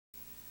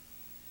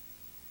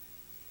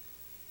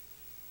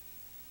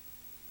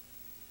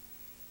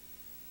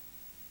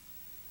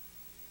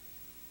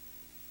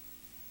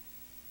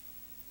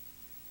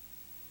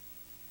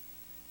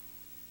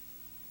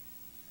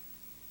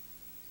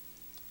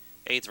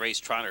Eighth race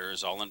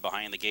trotters all in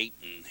behind the gate,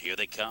 and here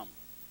they come.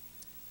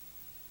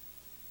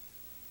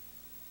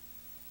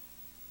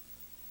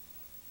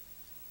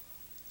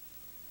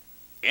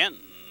 And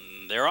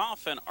they're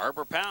off, and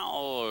Arbor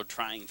Pal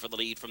trying for the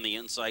lead from the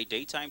inside.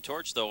 Daytime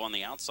Torch, though, on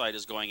the outside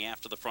is going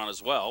after the front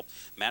as well.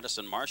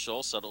 Madison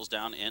Marshall settles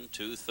down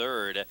into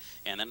third,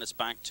 and then it's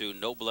back to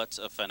Noblet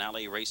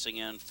Finale racing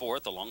in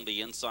fourth. Along the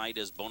inside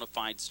is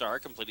Bonafide Star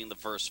completing the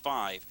first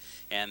five,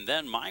 and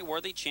then My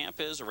Worthy Champ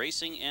is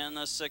racing in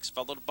the sixth,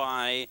 followed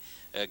by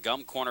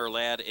Gum Corner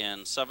Lad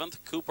in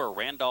seventh. Cooper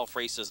Randolph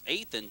races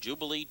eighth, and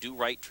Jubilee Do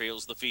Right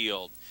trails the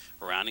field.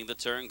 Rounding the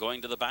turn,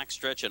 going to the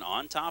backstretch, and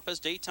on top is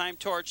Daytime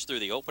Torch through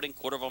the opening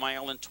quarter of a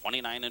mile in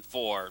 29 and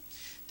 4.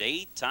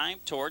 Daytime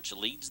Torch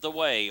leads the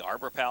way.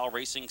 Arbor Pal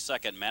racing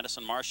second.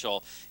 Madison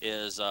Marshall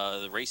is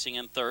racing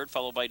in third,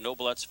 followed by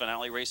Noblet's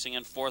Finale racing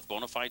in fourth.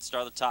 Bonafide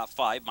Star the top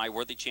five. My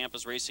Worthy Champ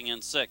is racing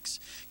in six.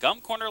 Gum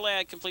Corner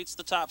Lad completes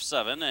the top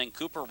seven, and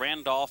Cooper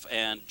Randolph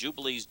and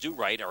Jubilee's Do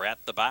Right are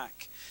at the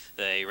back.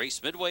 They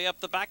race midway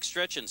up the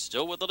backstretch, and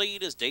still with the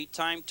lead is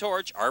Daytime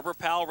Torch. Arbor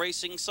Pal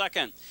racing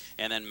second.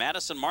 And then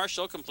Madison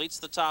Marshall completes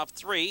the top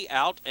three.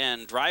 Out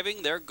and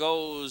driving, there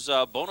goes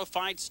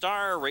Bonafide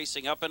Star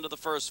racing up into the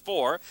first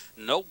four.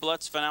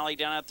 Noblet's Finale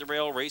down at the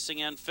rail racing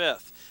in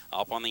fifth.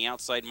 Up on the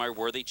outside, My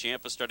Worthy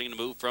Champ is starting to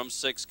move from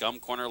sixth. Gum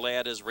Corner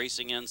Lad is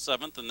racing in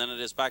seventh, and then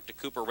it is back to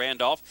Cooper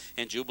Randolph,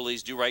 and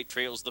Jubilee's Do Right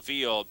trails the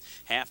field.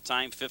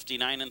 Halftime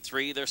 59 and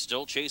 3. They're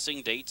still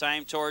chasing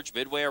Daytime Torch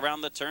midway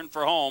around the turn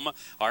for home.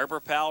 Arbor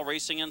Pal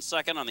racing in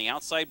second. On the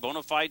outside,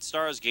 Bonafide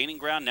Star is gaining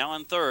ground now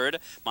in third.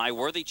 My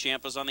Worthy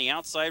Champ is on the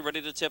outside,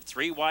 ready to tip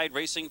three wide,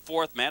 racing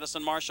fourth.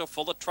 Madison Marshall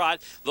full of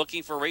trot,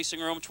 looking for racing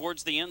room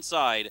towards the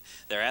inside.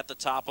 They're at the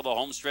top of the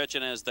home stretch,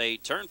 and as they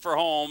turn for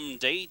home,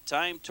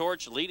 Daytime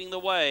Torch leading the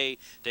way.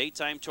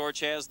 Daytime Torch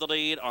has the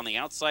lead. On the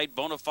outside,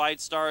 Bonafide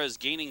Star is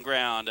gaining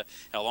ground.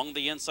 Along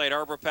the inside,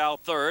 Arbor Pal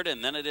third,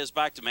 and then it is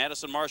back to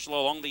Madison Marshall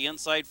along the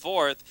inside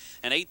fourth.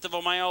 An eighth of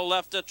a mile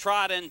left to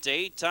trot, and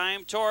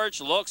Daytime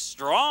Torch looks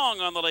strong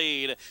on the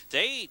lead.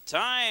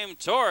 Daytime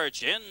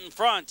Torch in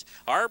front.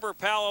 Arbor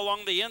Pal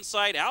along the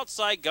inside.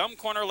 Outside, Gum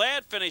Corner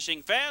Lad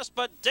finishing fast,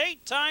 but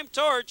Daytime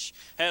Torch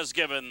has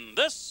given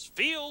this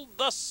field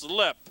the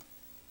slip.